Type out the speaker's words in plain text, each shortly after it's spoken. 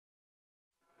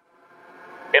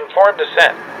Informed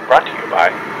Dissent, brought to you by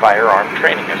Firearm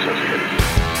Training Associates.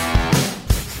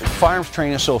 Firearms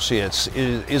Training Associates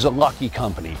is a lucky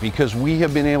company because we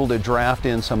have been able to draft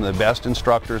in some of the best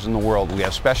instructors in the world. We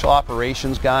have special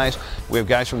operations guys. We have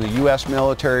guys from the U.S.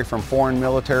 military, from foreign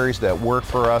militaries that work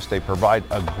for us. They provide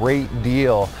a great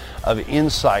deal of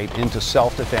insight into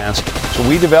self-defense. So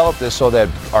we developed this so that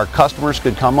our customers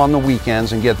could come on the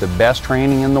weekends and get the best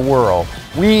training in the world.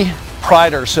 We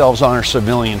pride ourselves on our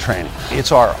civilian training.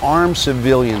 It's our armed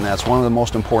civilian that's one of the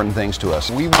most important things to us.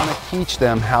 We want to teach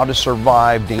them how to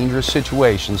survive dangerous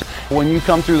situations. When you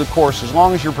come through the course, as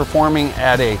long as you're performing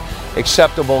at a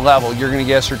acceptable level, you're going to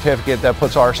get a certificate that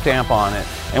puts our stamp on it.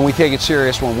 And we take it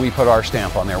serious when we put our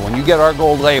stamp on there. When you get our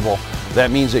gold label, that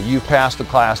means that you've passed the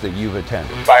class that you've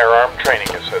attended. Firearm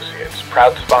Training Associates,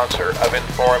 proud sponsor of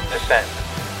Informed Dissent.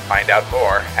 Find out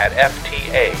more at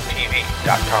ftatv.com.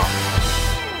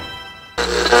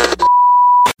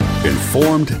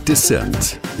 Informed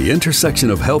Dissent, the intersection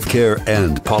of healthcare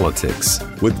and politics,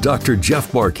 with Dr.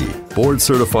 Jeff Markey,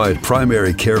 board-certified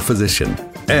primary care physician,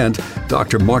 and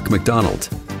Dr. Mark McDonald,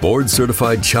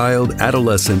 board-certified child,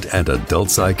 adolescent, and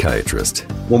adult psychiatrist.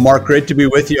 Well, Mark, great to be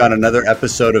with you on another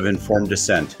episode of Informed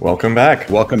Dissent. Welcome back.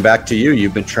 Welcome back to you.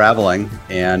 You've been traveling,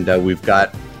 and we've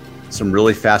got some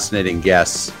really fascinating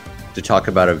guests to talk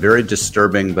about a very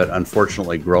disturbing but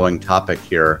unfortunately growing topic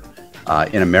here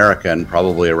in America and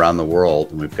probably around the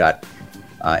world. And we've got,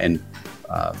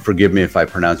 forgive me if I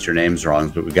pronounce your names wrong,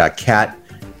 but we've got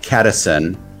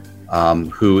Cattinson,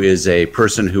 who is a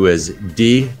person who is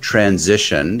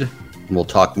detransitioned. And we'll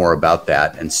talk more about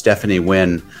that. And Stephanie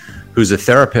Winn, who's a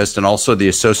therapist and also the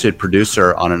associate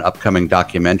producer on an upcoming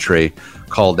documentary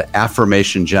called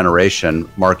Affirmation Generation.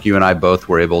 Mark, you and I both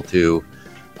were able to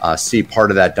see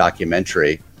part of that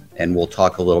documentary, and we'll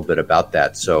talk a little bit about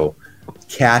that. So,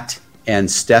 Cat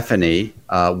and Stephanie,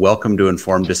 welcome to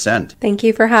Informed Dissent. Thank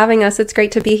you for having us. It's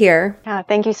great to be here. Yeah,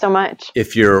 thank you so much.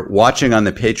 If you're watching on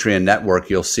the Patreon network,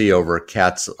 you'll see over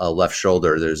Cat's left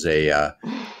shoulder, there's a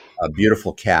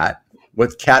beautiful cat.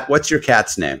 What's your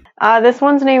cat's name? This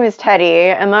one's name is Teddy,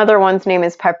 and the other one's name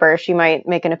is Pepper. She might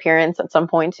make an appearance at some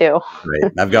point too.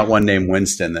 Great. I've got one named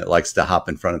Winston that likes to hop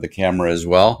in front of the camera as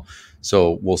well.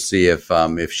 So we'll see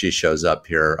if she shows up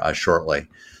here shortly.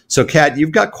 So, Kat,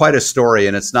 you've got quite a story,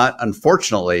 and it's not,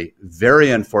 unfortunately,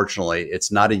 very unfortunately, it's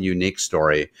not a unique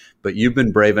story, but you've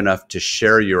been brave enough to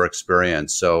share your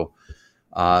experience. So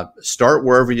start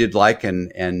wherever you'd like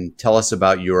and tell us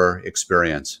about your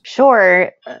experience.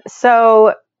 Sure.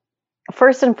 So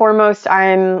first and foremost,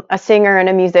 I'm a singer and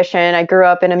a musician. I grew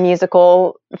up in a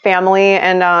musical family,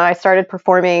 and I started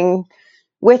performing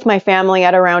with my family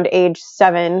at around age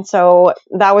 7. So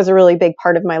that was a really big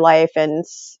part of my life and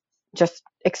just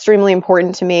extremely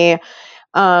important to me.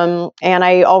 And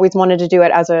I always wanted to do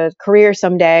it as a career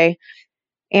someday,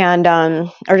 and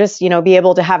or just, be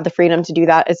able to have the freedom to do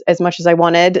that as much as I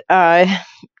wanted. And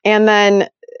then,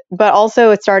 but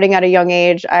also starting at a young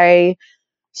age, I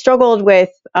struggled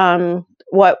with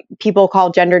what people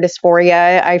call gender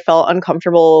dysphoria. I felt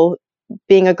uncomfortable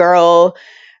being a girl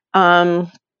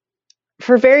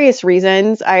for various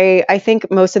reasons. I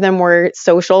think most of them were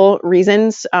social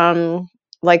reasons.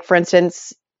 Like, for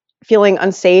instance, feeling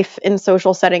unsafe in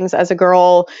social settings as a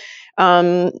girl,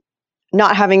 not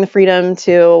having the freedom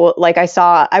to,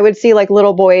 I would see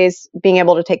little boys being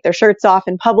able to take their shirts off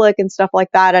in public and stuff like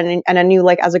that. And I knew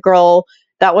as a girl,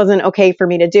 that wasn't okay for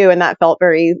me to do. And that felt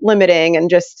very limiting, and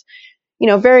just,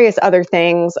 various other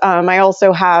things. I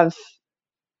also have,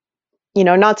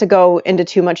 not to go into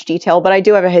too much detail, but I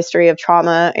do have a history of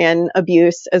trauma and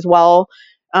abuse as well.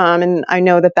 And I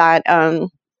know that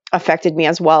affected me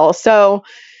as well. So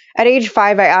at age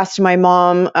 5, I asked my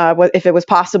mom if it was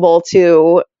possible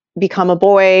to become a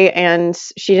boy, and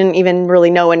she didn't even really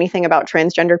know anything about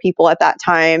transgender people at that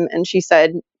time. And she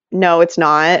said, no, it's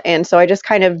not. And so I just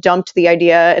kind of dumped the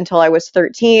idea until I was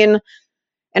 13.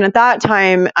 And at that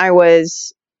time I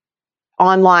was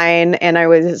online, and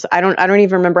I don't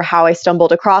even remember how I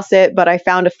stumbled across it, but I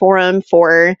found a forum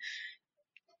for,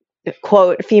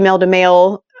 quote, female to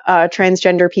male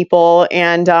transgender people,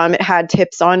 and it had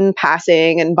tips on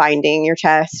passing and binding your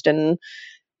chest and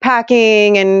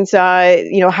packing, and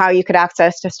how you could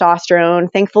access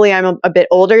testosterone. Thankfully, I'm a bit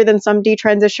older than some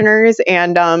detransitioners,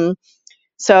 and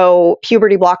so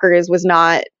puberty blockers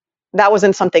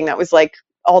wasn't something that was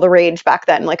all the rage back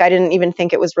then. I didn't even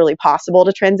think it was really possible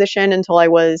to transition until I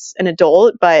was an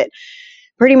adult. But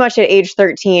pretty much at age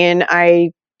 13, I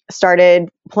started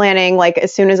planning,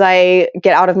 as soon as I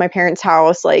get out of my parents'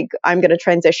 house, I'm going to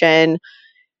transition.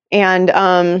 And,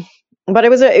 but it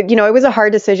was a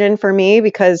hard decision for me,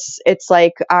 because it's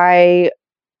I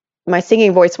my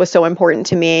singing voice was so important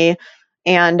to me.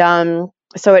 And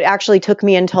so it actually took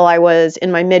me until I was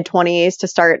in my mid-20s to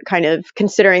start kind of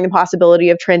considering the possibility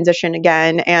of transition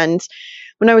again. And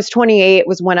when I was 28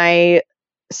 was when I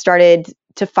started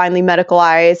to finally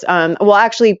medicalize. Well,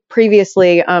 actually,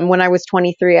 previously, when I was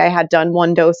 23, I had done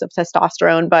 1 dose of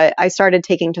testosterone, but I started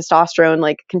taking testosterone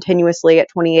like continuously at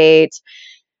 28.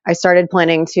 I started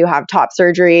planning to have top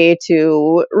surgery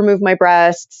to remove my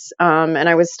breasts. And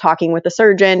I was talking with a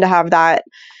surgeon to have that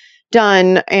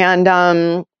done.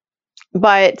 And,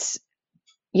 but,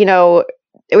 you know,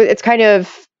 it's kind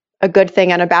of a good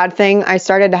thing and a bad thing. I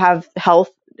started to have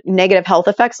negative health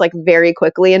effects, like very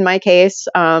quickly in my case.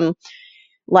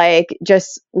 Like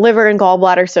just liver and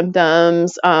gallbladder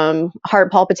symptoms,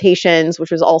 heart palpitations,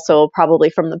 which was also probably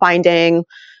from the binding.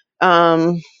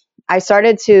 I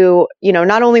started to,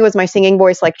 not only was my singing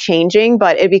voice like changing,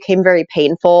 but it became very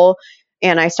painful.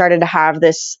 And I started to have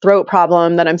this throat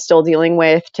problem that I'm still dealing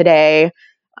with today.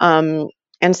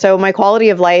 And so my quality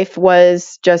of life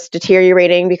was just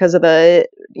deteriorating because of the,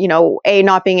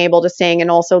 not being able to sing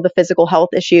and also the physical health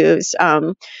issues.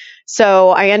 So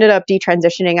I ended up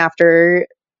detransitioning after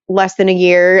less than a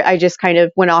year. I just kind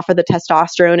of went off of the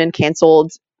testosterone and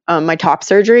canceled my top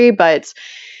surgery, but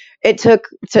it took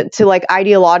to like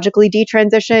ideologically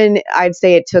detransition. I'd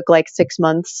say it took like 6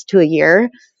 months to a year.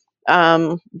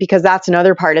 Because that's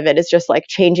another part of it is just like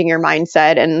changing your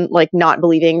mindset and like not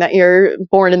believing that you're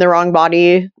born in the wrong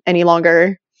body any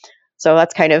longer. So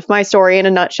that's kind of my story in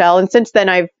a nutshell. And since then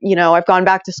I've gone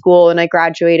back to school and I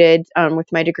graduated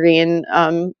with my degree in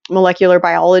molecular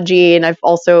biology, and I've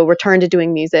also returned to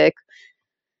doing music.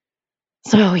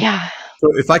 So yeah.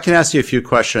 So if I can ask you a few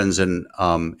questions,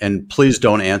 and please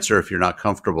don't answer if you're not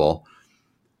comfortable.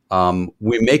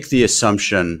 We make the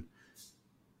assumption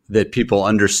that people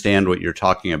understand what you're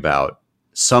talking about.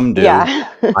 Some do, yeah.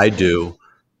 I do,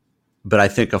 but I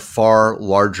think a far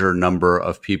larger number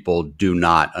of people do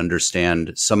not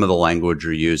understand some of the language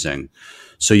you're using.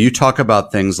 So you talk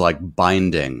about things like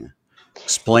binding.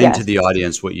 Explain to the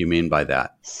audience what you mean by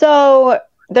that. So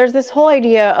there's this whole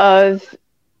idea of,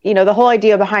 the whole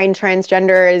idea behind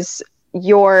transgender is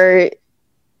your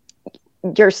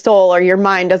soul or your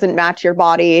mind doesn't match your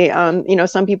body.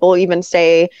 Some people even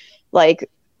say like,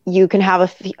 you can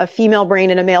have a female brain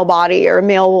in a male body or a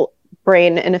male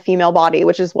brain in a female body,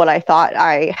 which is what I thought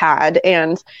I had.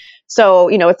 And so,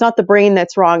 it's not the brain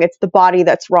that's wrong, it's the body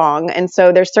that's wrong. And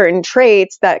so there's certain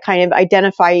traits that kind of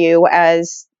identify you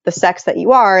as the sex that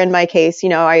you are. In my case,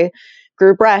 I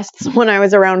grew breasts when I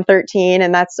was around 13,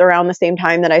 and that's around the same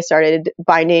time that I started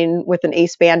binding with an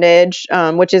ACE bandage,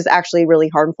 which is actually really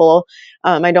harmful.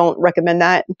 I don't recommend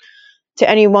that to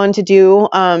anyone to do.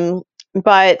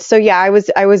 But so yeah, I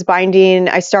was binding.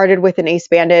 I started with an ACE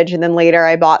bandage, and then later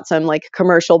I bought some like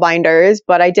commercial binders,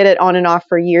 but I did it on and off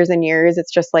for years and years. It's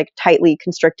just like tightly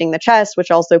constricting the chest, which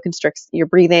also constricts your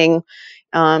breathing.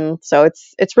 So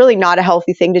it's really not a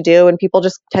healthy thing to do. And people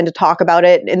just tend to talk about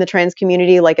it in the trans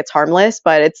community like it's harmless,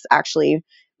 but it's actually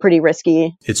pretty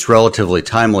risky. It's relatively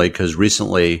timely because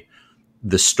recently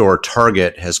the store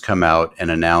Target has come out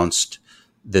and announced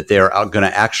that they're going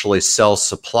to actually sell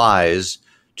supplies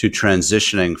to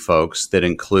transitioning folks that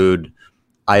include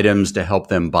items to help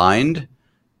them bind.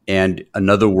 And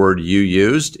another word you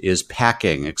used is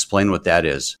packing. Explain what that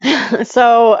is.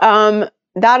 So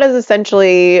that is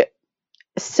essentially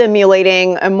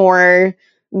simulating a more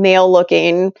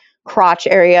male-looking crotch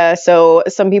area. So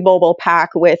some people will pack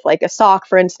with like a sock,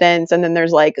 for instance, and then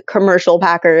there's like commercial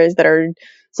packers that are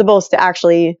supposed to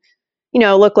actually,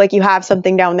 look like you have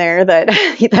something down there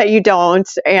that you don't.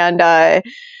 And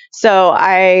so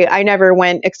I never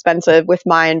went expensive with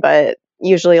mine, but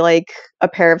usually like a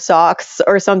pair of socks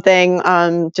or something,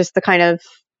 just to kind of,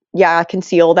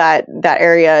 conceal that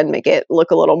area and make it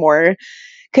look a little more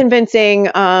convincing.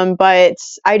 But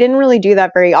I didn't really do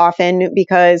that very often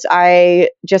because I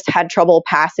just had trouble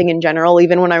passing in general,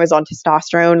 even when I was on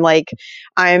testosterone. Like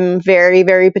I'm very,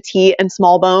 very petite and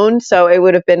small boned. So it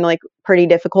would have been like pretty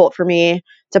difficult for me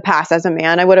to pass as a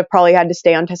man. I would have probably had to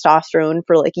stay on testosterone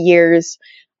for like years.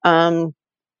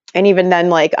 And even then,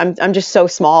 like, I'm just so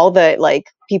small that like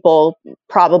people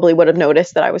probably would have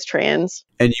noticed that I was trans.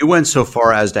 And you went so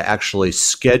far as to actually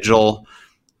schedule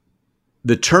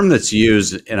the term that's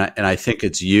used, and I think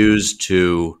it's used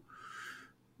to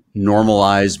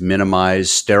normalize,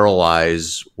 minimize,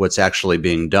 sterilize what's actually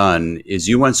being done, is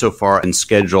you went so far and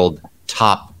scheduled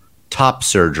top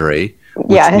surgery.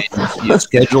 Yes. You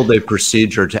scheduled a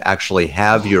procedure to actually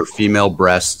have your female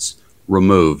breasts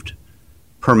removed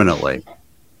permanently.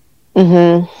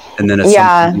 Mm-hmm. And then at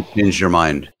some point you changed your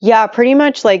mind. Yeah, pretty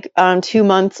much like 2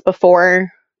 months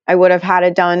before I would have had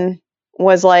it done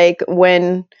was like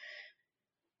when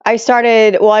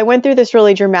I went through this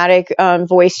really dramatic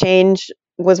voice change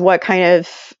was what kind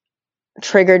of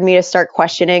triggered me to start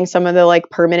questioning some of the like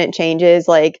permanent changes.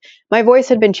 Like my voice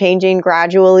had been changing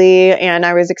gradually and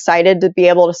I was excited to be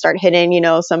able to start hitting,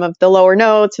 some of the lower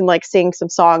notes and like sing some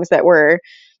songs that were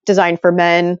designed for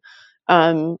men.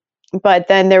 But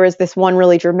then there was this one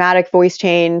really dramatic voice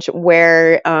change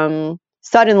where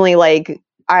suddenly like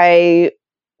I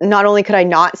not only could I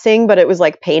not sing, but it was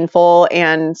like painful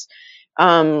and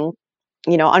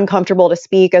uncomfortable to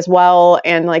speak as well.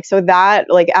 And like, so that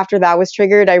like after that was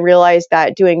triggered, I realized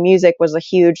that doing music was a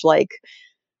huge like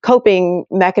coping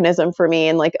mechanism for me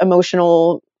and like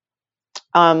emotional,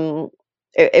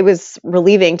 it was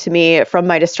relieving to me from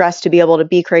my distress to be able to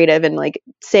be creative and like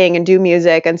sing and do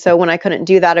music. And so when I couldn't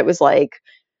do that, I was like,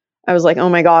 oh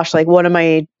my gosh, like, what am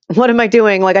I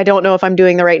doing? Like, I don't know if I'm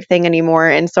doing the right thing anymore.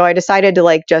 And so I decided to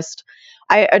like,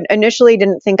 I initially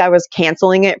didn't think I was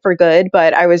canceling it for good,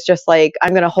 but I was just like, I'm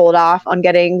going to hold off on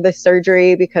getting the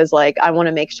surgery because like, I want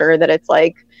to make sure that it's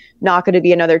like not going to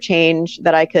be another change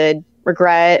that I could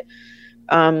regret.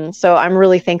 So I'm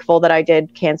really thankful that I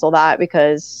did cancel that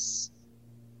because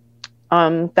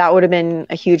that would have been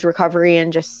a huge recovery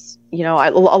and just,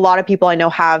 a lot of people I know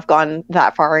have gone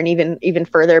that far and even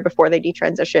further before they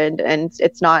detransitioned, and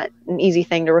it's not an easy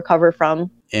thing to recover from.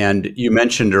 And you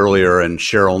mentioned earlier, and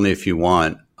share only if you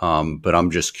want, but I'm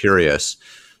just curious,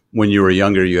 when you were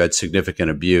younger, you had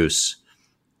significant abuse.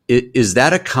 Is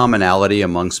that a commonality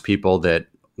amongst people that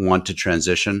want to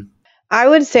transition? I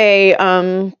would say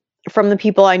from the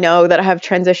people I know that have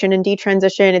transitioned and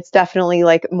detransitioned, it's definitely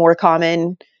like more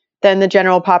common than the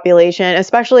general population,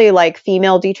 especially like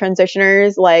female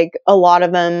detransitioners. Like a lot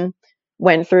of them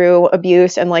went through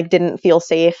abuse and like didn't feel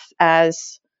safe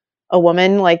as a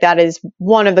woman. Like that is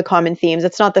one of the common themes.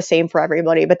 It's not the same for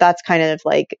everybody, but that's kind of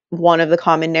like one of the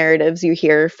common narratives you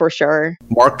hear for sure.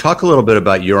 Mark, talk a little bit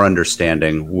about your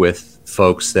understanding with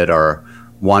folks that are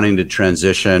wanting to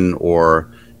transition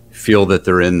or feel that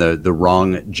they're in the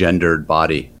wrong gendered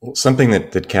body. Something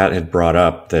that Cat had brought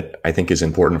up that I think is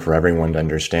important for everyone to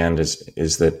understand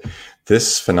is that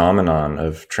this phenomenon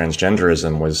of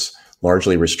transgenderism was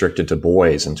largely restricted to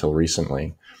boys until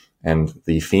recently. And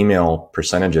the female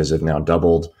percentages have now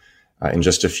doubled in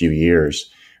just a few years,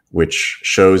 which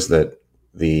shows that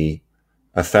the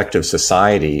effect of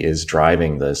society is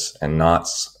driving this and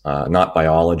not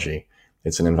biology.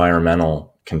 It's an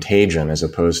environmental contagion as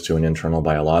opposed to an internal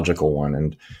biological one.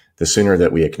 And the sooner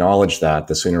that we acknowledge that,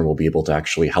 the sooner we'll be able to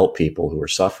actually help people who are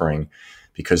suffering,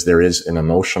 because there is an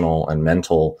emotional and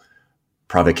mental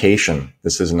provocation.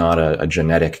 This is not a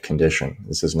genetic condition.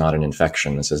 This is not an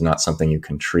infection. This is not something you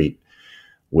can treat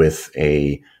with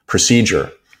a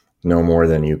procedure, no more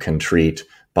than you can treat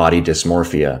body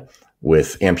dysmorphia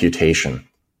with amputation.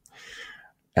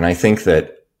 And I think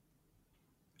that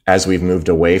as we've moved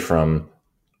away from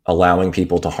allowing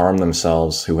people to harm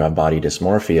themselves who have body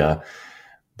dysmorphia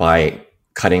by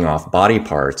cutting off body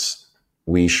parts,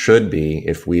 we should be,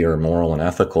 if we are moral and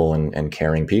ethical and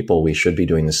caring people, we should be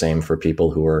doing the same for people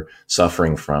who are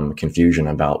suffering from confusion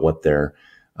about what their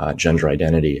gender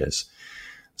identity is.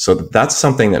 So that's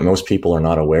something that most people are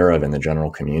not aware of in the general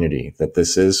community, that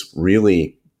this is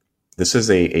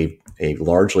a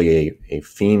largely a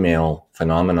female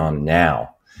phenomenon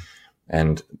now.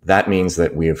 And that means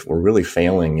that we're really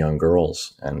failing young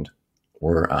girls, and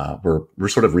we're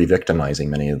sort of re-victimizing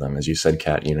many of them. As you said,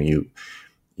 Kat,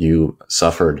 you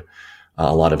suffered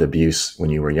a lot of abuse when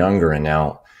you were younger, and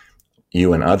now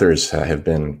you and others have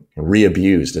been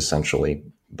re-abused essentially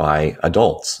by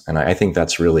adults. And I think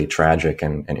that's really tragic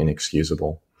and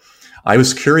inexcusable. I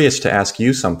was curious to ask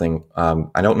you something.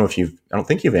 I don't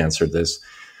think you've answered this.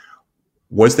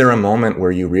 Was there a moment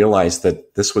where you realized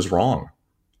that this was wrong,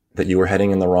 that you were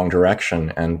heading in the wrong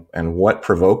direction, and what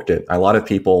provoked it? A lot of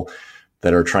people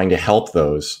that are trying to help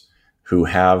those who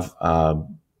have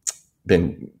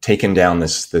been taken down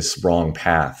this wrong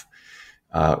path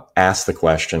ask the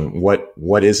question,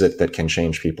 what is it that can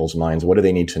change people's minds? What do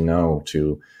they need to know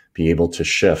to be able to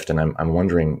shift? And I'm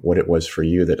wondering what it was for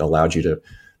you that allowed you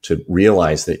to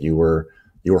realize that you were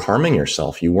harming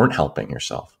yourself. You weren't helping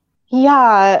yourself.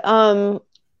 Yeah.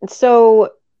 So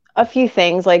a few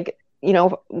things, like,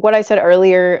 what I said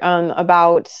earlier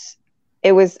about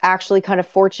it was actually kind of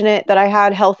fortunate that I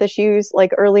had health issues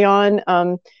like early on.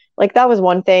 Like that was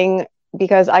one thing,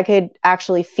 because I could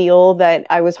actually feel that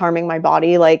I was harming my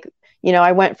body. Like,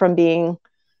 I went from being,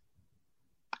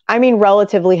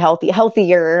 relatively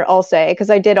healthier, I'll say,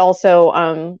 because I did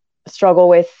also struggle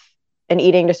with an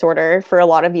eating disorder for a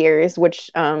lot of years, which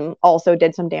also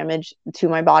did some damage to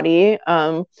my body.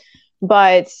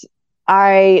 But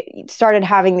I started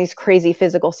having these crazy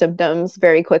physical symptoms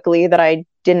very quickly that I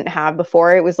didn't have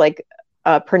before. It was like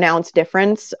a pronounced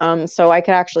difference. So I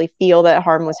could actually feel that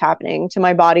harm was happening to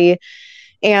my body.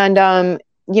 And,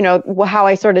 how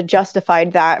I sort of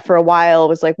justified that for a while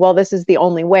was like, well, this is the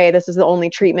only way. This is the only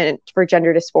treatment for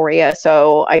gender dysphoria.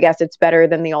 So I guess it's better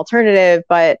than the alternative.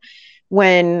 But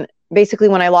when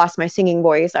I lost my singing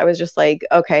voice, I was just like,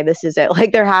 okay, this is it.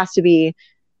 Like, there has to be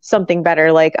something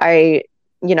better. Like, I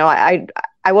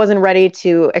wasn't ready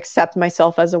to accept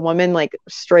myself as a woman, like,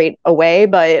 straight away,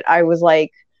 but I was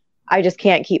like, I just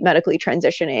can't keep medically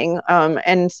transitioning.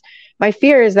 And my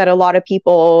fear is that a lot of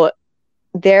people,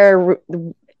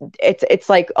 it's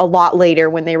like a lot later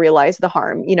when they realize the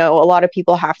harm. A lot of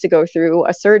people have to go through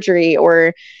a surgery,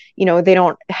 or they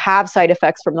don't have side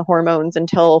effects from the hormones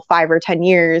until 5 or 10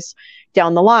 years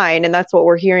down the line. And that's what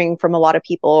we're hearing from a lot of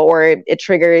people. Or it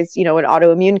triggers, an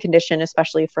autoimmune condition,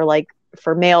 especially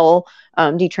for male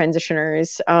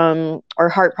detransitioners, or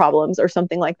heart problems or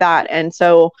something like that. And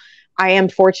so I am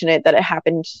fortunate that it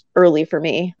happened early for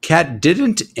me. Kat,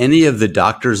 didn't any of the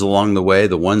doctors along the way,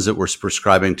 the ones that were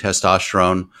prescribing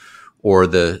testosterone, or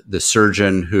the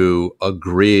surgeon who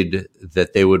agreed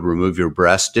that they would remove your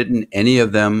breast, didn't any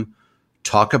of them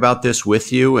talk about this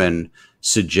with you and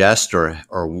suggest or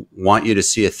want you to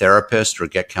see a therapist or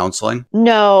get counseling?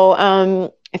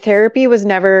 No, therapy was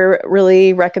never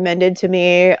really recommended to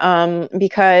me,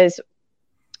 because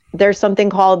there's something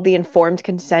called the informed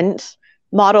consent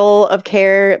model of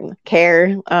care,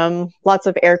 lots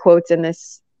of air quotes in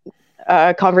this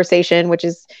conversation, which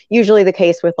is usually the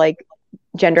case with like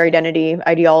gender identity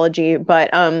ideology. But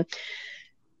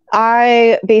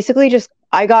I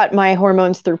got my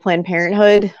hormones through Planned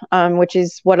Parenthood, which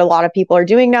is what a lot of people are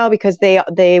doing now, because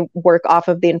they work off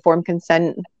of the informed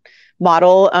consent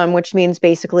model, which means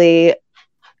basically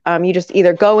you just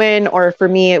either go in, or for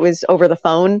me it was over the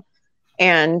phone,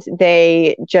 and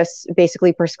they just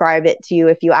basically prescribe it to you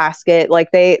if you ask it. Like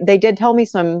they did tell me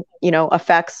some,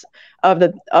 effects of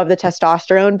the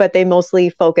testosterone, but they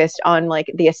mostly focused on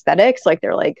like the aesthetics. Like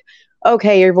they're like,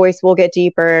 okay, your voice will get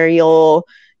deeper, you'll,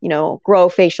 grow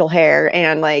facial hair.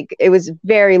 And like, it was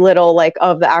very little like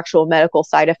of the actual medical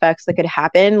side effects that could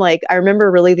happen. Like, I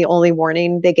remember really the only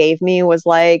warning they gave me was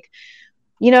like,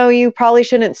 you probably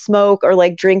shouldn't smoke or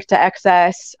like drink to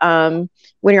excess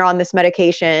when you're on this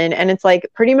medication. And it's like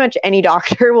pretty much any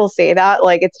doctor will say that.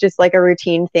 Like, it's just like a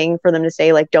routine thing for them to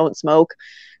say, like, don't smoke,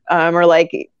 or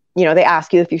like, they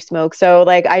ask you if you smoke. So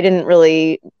like, I didn't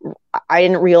realize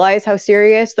how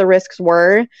serious the risks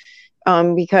were,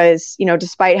 because,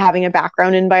 despite having a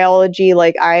background in biology,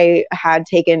 like I had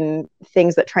taken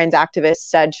things that trans activists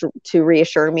said to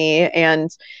reassure me. And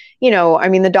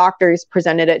the doctors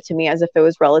presented it to me as if it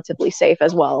was relatively safe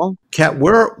as well. Kat,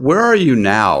 where are you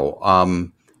now?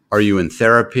 Are you in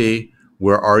therapy?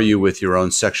 Where are you with your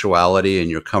own sexuality and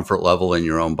your comfort level in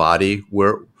your own body?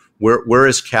 Where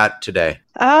is Kat today?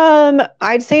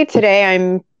 I'd say today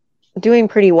I'm doing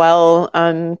pretty well.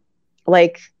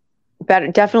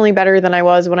 Definitely better than I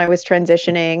was when I was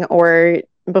transitioning or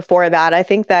before that. I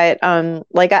think that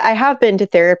I have been to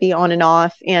therapy on and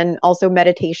off, and also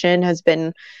meditation has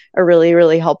been a really,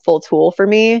 really helpful tool for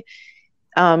me.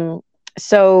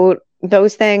 So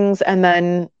those things. And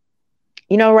then,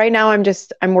 right now I'm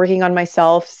working on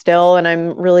myself still, and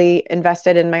I'm really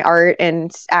invested in my art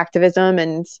and activism.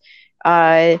 And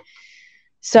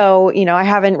so, I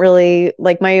haven't really,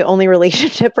 like, my only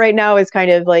relationship right now is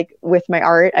kind of like with my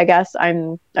art, I guess.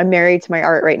 I'm married to my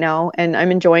art right now, and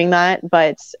I'm enjoying that.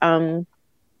 But,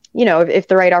 if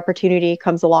the right opportunity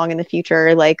comes along in the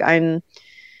future, like I'm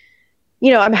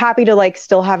happy to like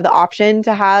still have the option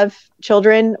to have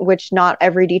children, which not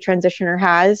every detransitioner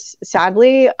has,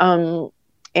 sadly.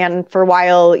 And for a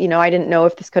while, I didn't know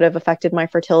if this could have affected my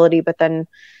fertility, but then,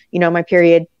 my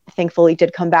period thankfully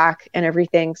did come back and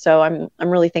everything. So I'm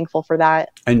really thankful for that.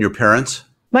 And your parents?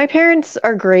 My parents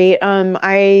are great.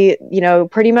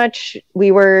 Pretty much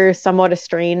we were somewhat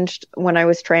estranged when I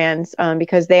was trans,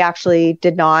 because they actually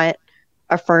did not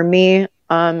affirm me.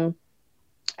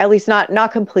 At least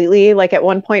not completely. Like at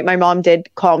one point my mom did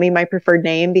call me my preferred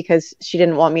name because she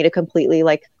didn't want me to completely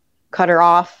like cut her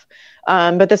off.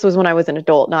 But this was when I was an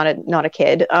adult, not a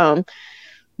kid.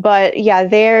 But yeah,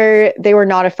 they were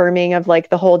not affirming of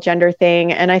like the whole gender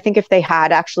thing. And I think if they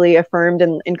had actually affirmed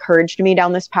and encouraged me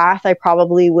down this path, I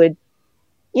probably would,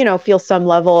 feel some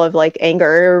level of like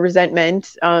anger or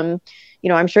resentment. I'm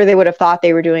sure they would have thought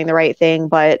they were doing the right thing.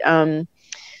 But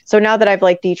so now that I've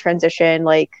like detransitioned,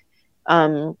 like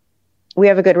we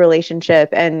have a good relationship,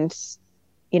 and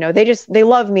they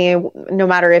love me no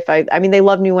matter if I mean, they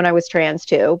loved me when I was trans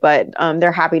too, but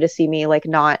they're happy to see me like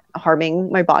not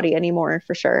harming my body anymore,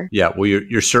 for sure. Yeah, well,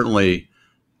 you're certainly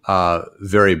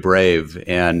very brave.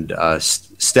 And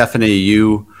Stephanie,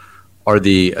 you are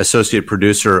the associate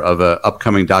producer of an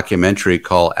upcoming documentary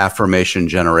called Affirmation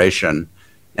Generation.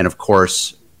 And of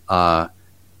course,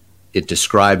 it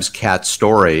describes Cat's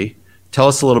story. Tell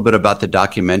us a little bit about the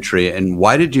documentary and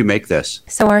why did you make this?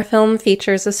 So our film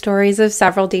features the stories of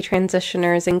several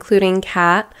detransitioners, including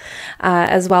Cat,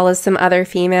 as well as some other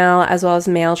female as well as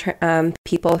male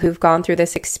people who've gone through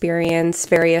this experience,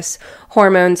 various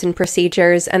hormones and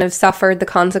procedures, and have suffered the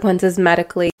consequences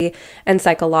medically and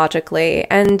psychologically.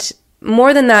 And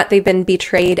more than that, they've been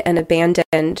betrayed and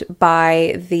abandoned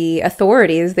by the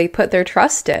authorities they put their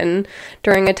trust in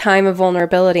during a time of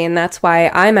vulnerability. And that's why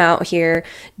I'm out here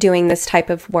doing this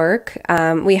type of work.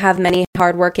 We have many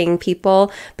hardworking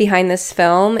people behind this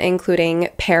film, including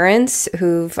parents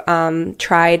who've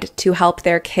tried to help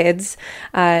their kids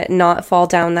not fall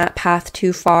down that path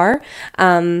too far.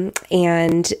 And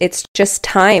it's just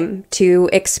time to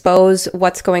expose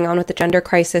what's going on with the gender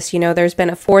crisis. There's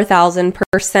been a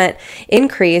 4,000%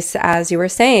 increase, as you were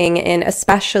saying, in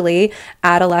especially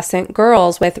adolescent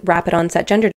girls with rapid onset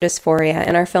gender dysphoria.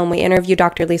 In our film, we interview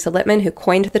Dr. Lisa Lippman, who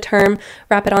coined the term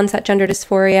rapid onset gender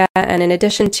dysphoria. And in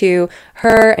addition to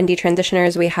her and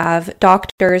detransitioners, we have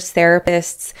doctors,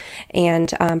 therapists,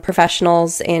 and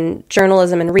professionals in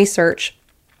journalism and research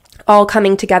all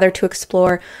coming together to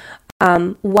explore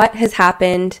what has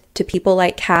happened to people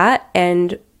like Cat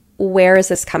and where is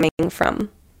this coming from?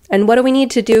 And what do we need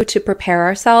to do to prepare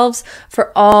ourselves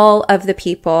for all of the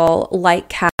people like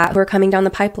Cat who are coming down the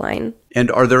pipeline? And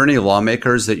are there any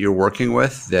lawmakers that you're working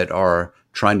with that are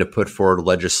trying to put forward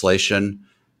legislation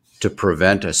to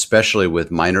prevent, especially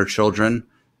with minor children,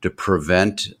 to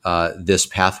prevent this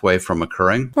pathway from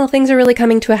occurring? Well, things are really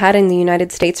coming to a head in the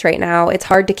United States right now. It's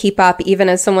hard to keep up, even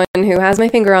as someone who has my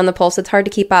finger on the pulse, it's hard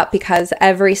to keep up because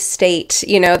every state,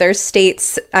 there's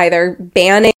states either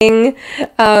banning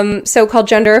so-called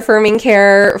gender-affirming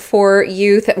care for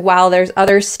youth, while there's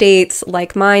other states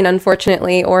like mine,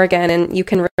 unfortunately, Oregon, and you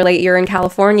can relate, you're in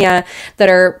California, that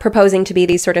are proposing to be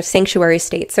these sort of sanctuary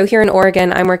states. So here in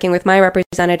Oregon, I'm working with my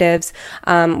representatives.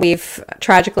 We've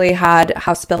tragically had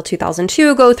House Bill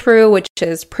 2002 go through, which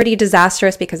is pretty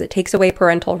disastrous because it takes away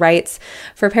parental rights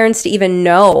for parents to even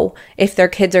know if their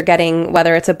kids are getting,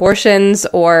 whether it's abortions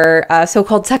or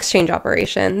so-called sex change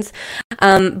operations.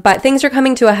 But things are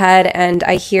coming to a head, and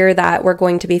I hear that we're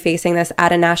going to be facing this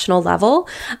at a national level.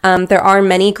 There are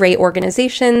many great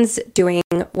organizations doing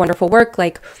wonderful work,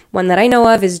 like one that I know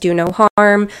of is Do No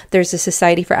Harm. There's the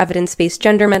Society for Evidence-Based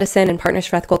Gender Medicine and Partners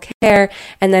for Ethical Care.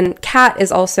 And then Cat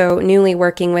is also newly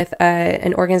working with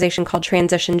an organization called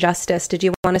Transition Justice. Did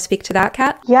you want to speak to that,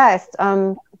 Cat? Yes.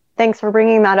 Thanks for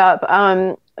bringing that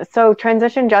up. So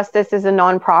Transition Justice is a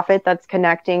nonprofit that's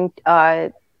connecting,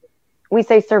 we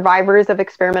say, survivors of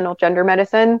experimental gender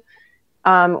medicine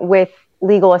with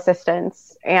legal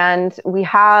assistance. And we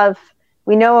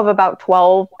know of about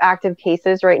 12 active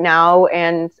cases right now,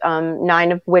 and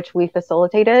 9 of which we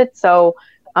facilitated. So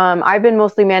I've been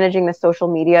mostly managing the social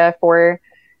media for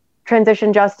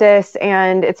Transition Justice,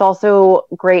 and it's also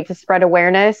great to spread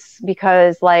awareness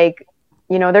because,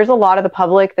 there's a lot of the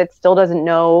public that still doesn't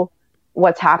know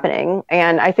what's happening.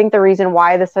 And I think the reason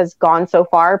why this has gone so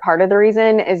far, part of the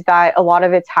reason is that a lot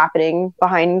of it's happening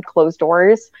behind closed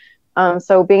doors.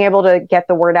 So being able to get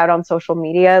the word out on social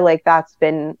media, that's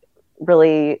been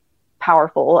really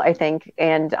powerful, I think.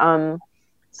 And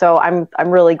so I'm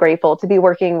really grateful to be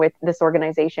working with this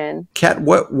organization. Kat,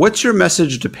 what's your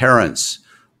message to parents?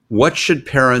 What should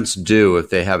parents do if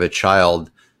they have a child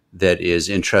that is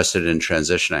interested in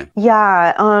transitioning?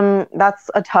 Yeah, that's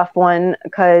a tough one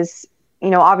because,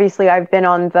 obviously I've been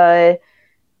on the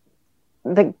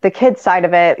kid side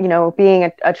of it,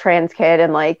 being a trans kid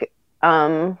and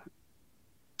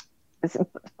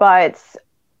but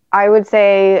I would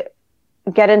say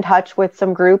get in touch with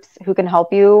some groups who can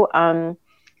help you.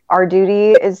 Our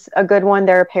Duty is a good one.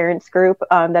 They're a parents group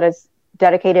that is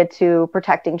dedicated to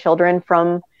protecting children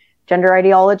from gender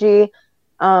ideology.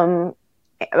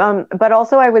 But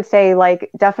also I would say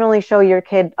definitely show your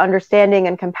kid understanding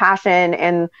and compassion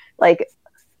and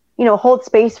hold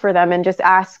space for them and just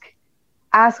ask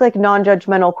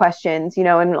non-judgmental questions,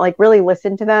 and really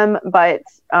listen to them, but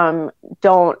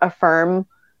don't affirm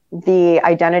the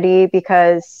identity,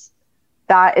 because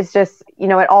that is just,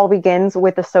 it all begins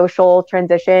with the social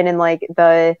transition and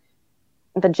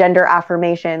the gender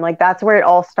affirmation. That's where it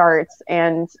all starts.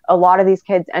 And a lot of these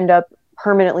kids end up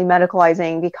permanently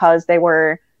medicalizing because they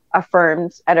were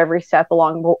affirmed at every step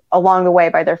along the way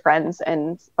by their friends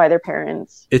and by their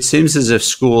parents. It seems as if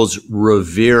schools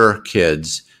revere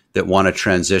kids that want to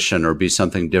transition or be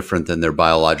something different than their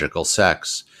biological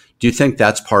sex. Do you think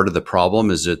that's part of the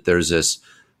problem, is that there's this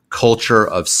culture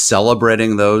of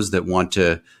celebrating those that want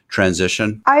to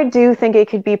transition? I do think it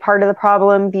could be part of the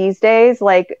problem these days.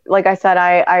 Like I said,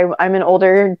 I'm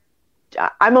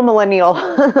a millennial,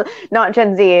 not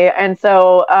Gen Z. And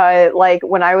so like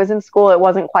when I was in school, it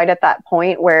wasn't quite at that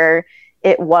point where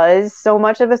it was so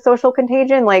much of a social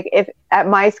contagion. Like if at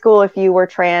my school, if you were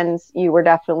trans, you were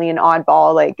definitely an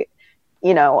oddball. Like,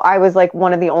 you know, I was like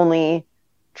one of the only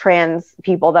trans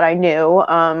people that I knew.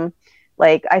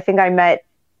 Like I think I met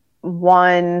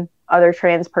one other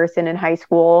trans person in high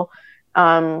school.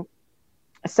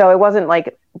 So it wasn't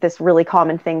like this really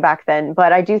common thing back then.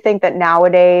 But I do think that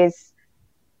nowadays,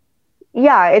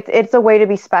 yeah, it's a way to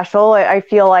be special. I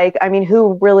feel like, I mean,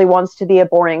 who really wants to be a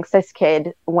boring cis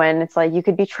kid when it's like you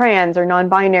could be trans or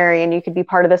non-binary and you could be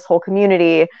part of this whole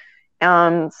community.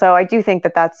 So I do think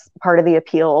that that's part of the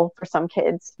appeal for some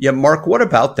kids. Yeah, Mark, what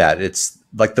about that? It's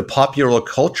like the popular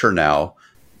culture now.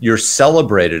 You're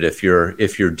celebrated if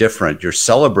you're different. You're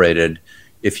celebrated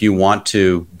if you want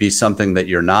to be something that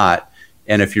you're not.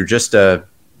 And if you're just a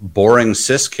boring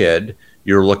cis kid,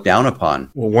 you're looked down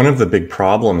upon. Well, one of the big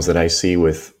problems that I see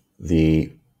with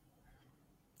the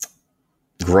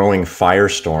growing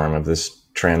firestorm of this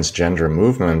transgender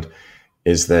movement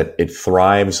is that it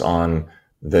thrives on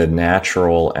the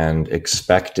natural and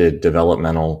expected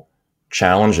developmental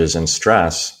challenges and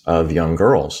stress of young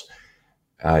girls.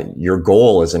 Your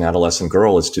goal as an adolescent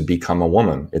girl is to become a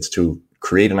woman. It's to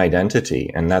create an identity,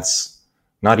 and that's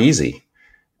not easy.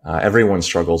 Everyone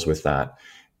struggles with that.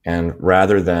 And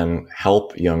rather than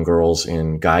help young girls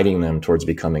in guiding them towards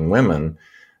becoming women,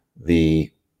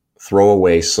 the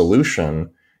throwaway solution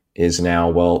is now,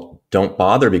 well, don't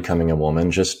bother becoming a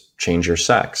woman, just change your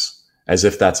sex, as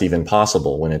if that's even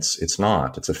possible when it's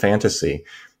not. It's a fantasy,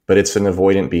 but it's an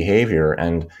avoidant behavior.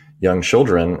 And young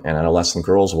children and adolescent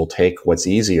girls will take what's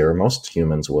easier, most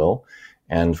humans will.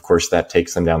 And of course, that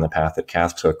takes them down the path that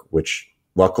Kath took, which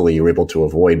luckily you were able to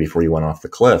avoid before you went off the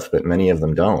cliff, but many of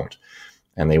them don't.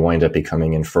 And they wind up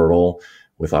becoming infertile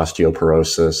with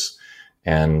osteoporosis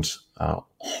and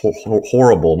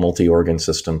horrible multi-organ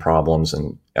system problems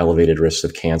and elevated risks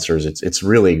of cancers. It's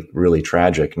really, really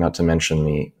tragic, not to mention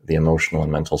the emotional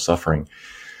and mental suffering.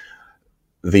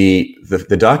 The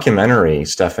documentary,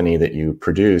 Stephanie, that you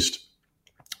produced,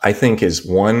 I think is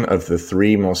one of the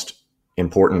three most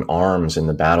important arms in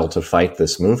the battle to fight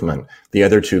this movement, the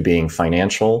other two being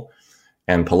financial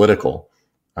and political.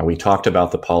 We talked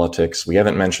about the politics. We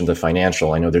haven't mentioned the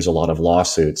financial. I know there's a lot of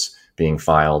lawsuits being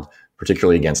filed,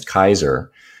 particularly against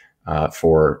Kaiser,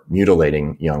 for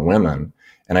mutilating young women.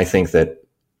 And I think that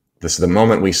this is the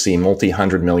moment we see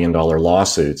multi-$100-million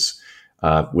lawsuits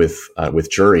with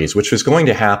juries, which is going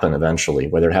to happen eventually,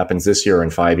 whether it happens this year or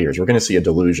in 5 years. We're going to see a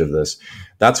deluge of this.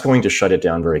 That's going to shut it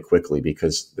down very quickly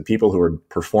because the people who are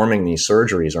performing these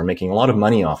surgeries are making a lot of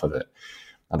money off of it.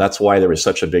 That's why there was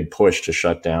such a big push to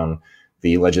shut down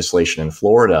the legislation in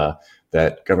Florida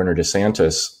that Governor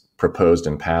DeSantis proposed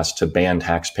and passed to ban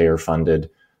taxpayer-funded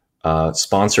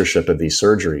sponsorship of these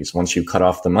surgeries. Once you cut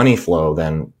off the money flow,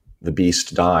 then the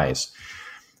beast dies.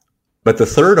 But the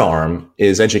third arm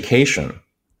is education.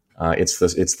 It's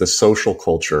the social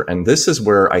culture. And this is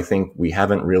where I think we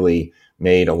haven't really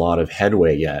made a lot of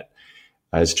headway yet.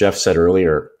 As Jeff said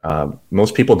earlier,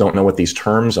 most people don't know what these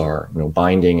terms are,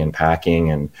 binding and packing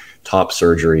and top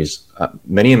surgeries.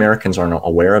 Many Americans aren't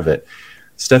aware of it.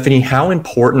 Stephanie, how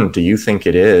important do you think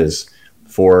it is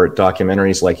for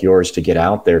documentaries like yours to get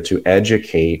out there to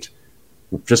educate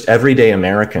just everyday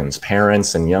Americans,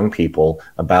 parents and young people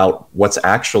about what's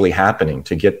actually happening,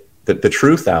 to get the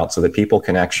truth out so that people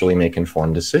can actually make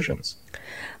informed decisions?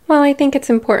 Well, I think it's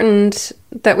important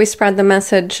that we spread the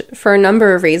message for a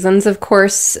number of reasons. Of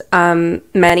course,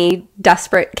 many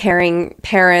desperate, caring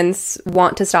parents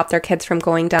want to stop their kids from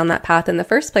going down that path in the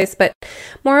first place. But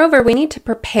moreover, we need to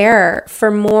prepare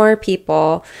for more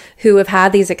people who have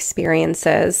had these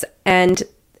experiences and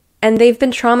they've been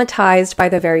traumatized by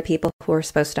the very people who are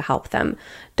supposed to help them.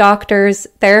 Doctors,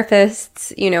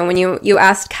 therapists, when you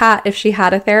asked Kat if she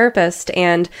had a therapist,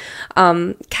 and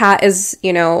Kat is,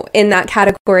 in that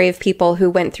category of people who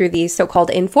went through the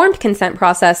so-called informed consent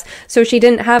process. So she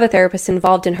didn't have a therapist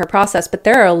involved in her process, but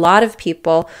there are a lot of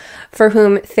people for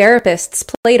whom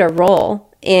therapists played a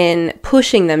role in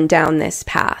pushing them down this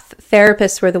path.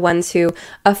 Therapists were the ones who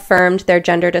affirmed their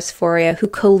gender dysphoria, who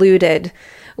colluded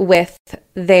with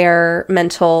their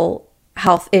mental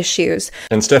health issues.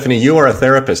 And Stephanie, you are a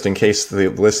therapist, in case the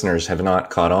listeners have not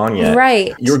caught on yet.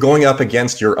 Right. You're going up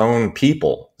against your own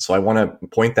people. So I want to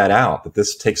point that out, that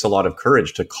this takes a lot of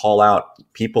courage to call out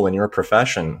people in your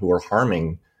profession who are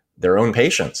harming their own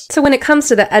patients. So when it comes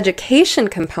to the education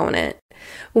component,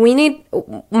 we need,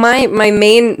 my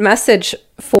main message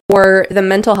for the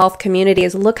mental health community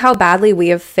is look how badly we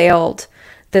have failed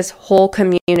this whole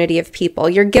community of people.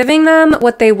 You're giving them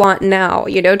what they want now,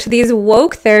 to these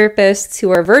woke therapists who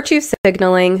are virtue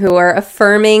signaling, who are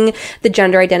affirming the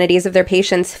gender identities of their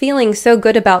patients, feeling so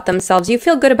good about themselves. You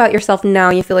feel good about yourself now.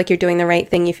 You feel like you're doing the right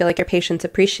thing. You feel like your patients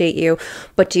appreciate you.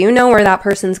 But do you know where that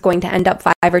person's going to end up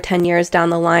 5 or 10 years down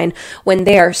the line when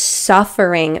they are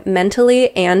suffering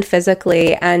mentally and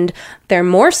physically, and they're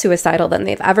more suicidal than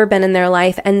they've ever been in their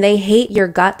life, and they hate your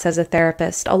guts as a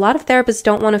therapist? A lot of therapists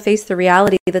don't want to face the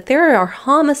reality that there are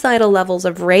homicidal levels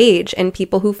of rage in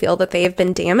people who feel that they have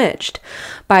been damaged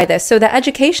by this. So the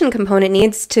education component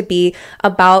needs to be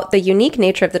about the unique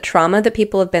nature of the trauma that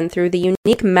people have been through, the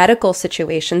unique medical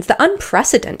situations, the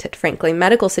unprecedented, frankly,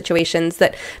 medical situations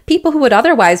that people who would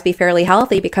otherwise be fairly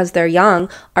healthy because they're young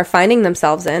are finding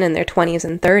themselves in their 20s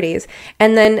and 30s.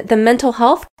 And then the mental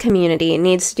health community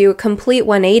needs to do a complete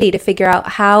 180 to figure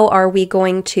out how are we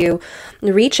going to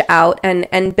reach out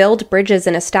and build bridges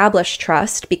and establish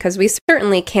trust, because we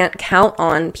certainly can't count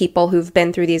on people who've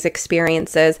been through these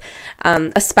experiences,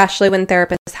 especially when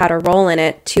therapists had a role in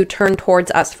it, to turn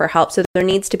towards us for help. So there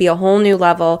needs to be a whole new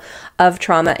level of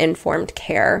trauma-informed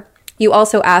care. You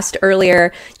also asked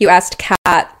earlier,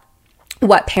 Kat,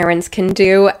 what parents can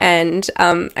do. And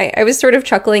I was sort of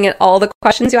chuckling at all the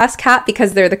questions you asked, Kat,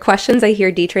 because they're the questions I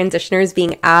hear detransitioners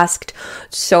being asked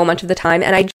so much of the time.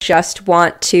 And I just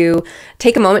want to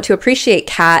take a moment to appreciate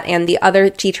Kat and the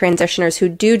other detransitioners who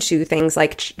do things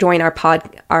like join our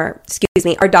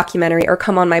documentary or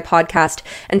come on my podcast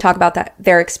and talk about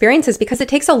their experiences, because it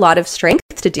takes a lot of strength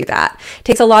to do that. It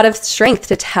takes a lot of strength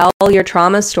to tell your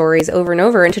trauma stories over and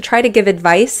over and to try to give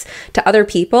advice to other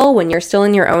people when you're still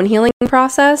in your own healing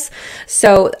process.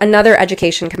 So another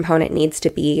education component needs to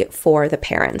be for the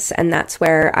parents. And that's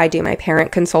where I do my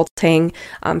parent consulting,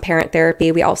 parent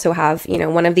therapy. We also have,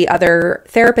 one of the other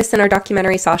therapists in our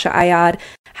documentary, Sasha Ayad,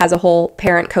 has a whole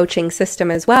parent coaching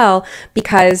system as well,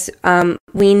 because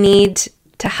we need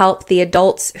to help the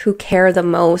adults who care the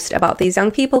most about these young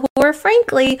people who are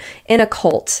frankly in a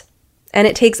cult. And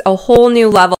it takes a whole new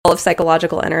level of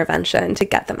psychological intervention to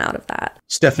get them out of that.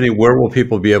 Stephanie, where will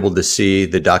people be able to see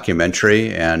the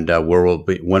documentary, and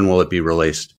when will it be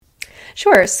released?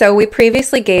 Sure. So we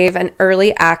previously gave an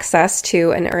early access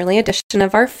to an early edition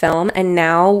of our film, and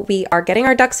now we are getting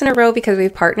our ducks in a row because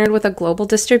we've partnered with a global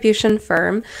distribution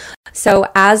firm. So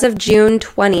as of June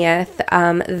 20th,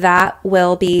 that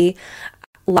will be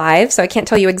live. So I can't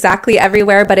tell you exactly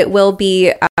everywhere, but it will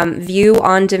be view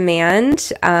on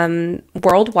demand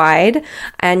worldwide.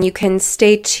 And you can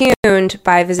stay tuned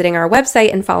by visiting our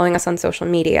website and following us on social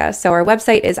media. So our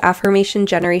website is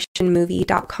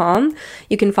affirmationgenerationmovie.com.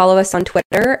 You can follow us on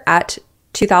Twitter at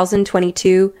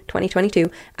 2022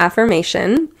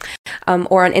 affirmation,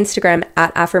 or on Instagram at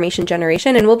affirmation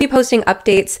generation. And we'll be posting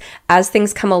updates as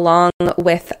things come along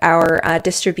with our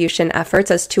distribution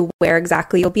efforts as to where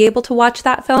exactly you'll be able to watch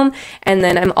that film. And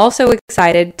then I'm also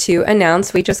excited to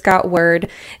announce, we just got word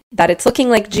that it's looking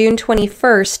like June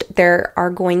 21st, there are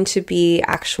going to be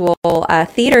actual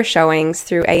theater showings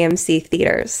through AMC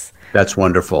theaters. That's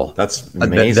wonderful. That's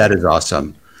amazing. That is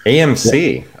awesome.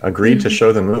 AMC agreed to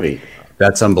show the movie.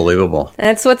 That's unbelievable.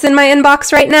 That's what's in my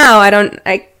inbox right now.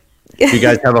 If you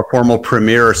guys have a formal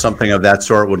premiere or something of that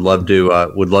sort, would love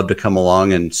to come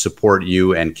along and support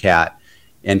you and Kat.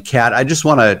 And Kat, I just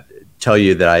want to tell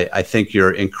you that I think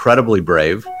you're incredibly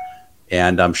brave,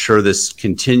 and I'm sure this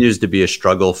continues to be a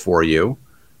struggle for you.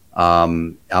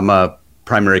 I'm a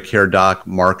primary care doc.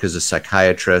 Mark is a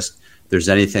psychiatrist. If there's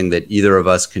anything that either of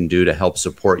us can do to help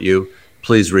support you,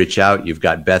 please reach out. You've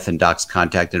got Beth and Doc's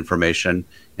contact information,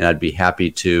 and I'd be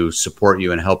happy to support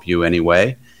you and help you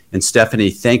anyway. And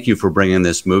Stephanie, thank you for bringing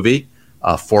this movie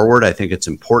forward. I think it's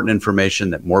important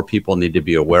information that more people need to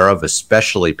be aware of,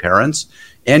 especially parents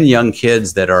and young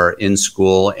kids that are in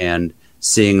school and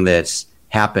seeing this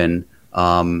happen,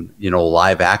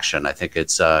 live action. I think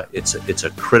it's a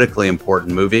critically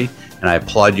important movie, and I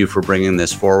applaud you for bringing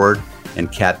this forward.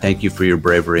 And Kat, thank you for your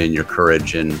bravery and your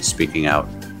courage in speaking out.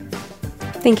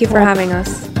 Thank you for having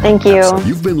us. Thank you.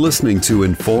 You've been listening to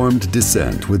Informed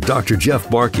Dissent with Dr. Jeff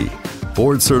Barkey,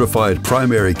 board-certified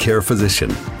primary care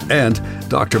physician, and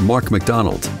Dr. Mark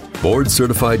McDonald,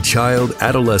 board-certified child,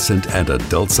 adolescent, and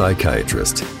adult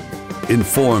psychiatrist.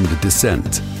 Informed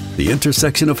Dissent, the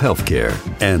intersection of healthcare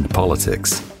and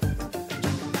politics.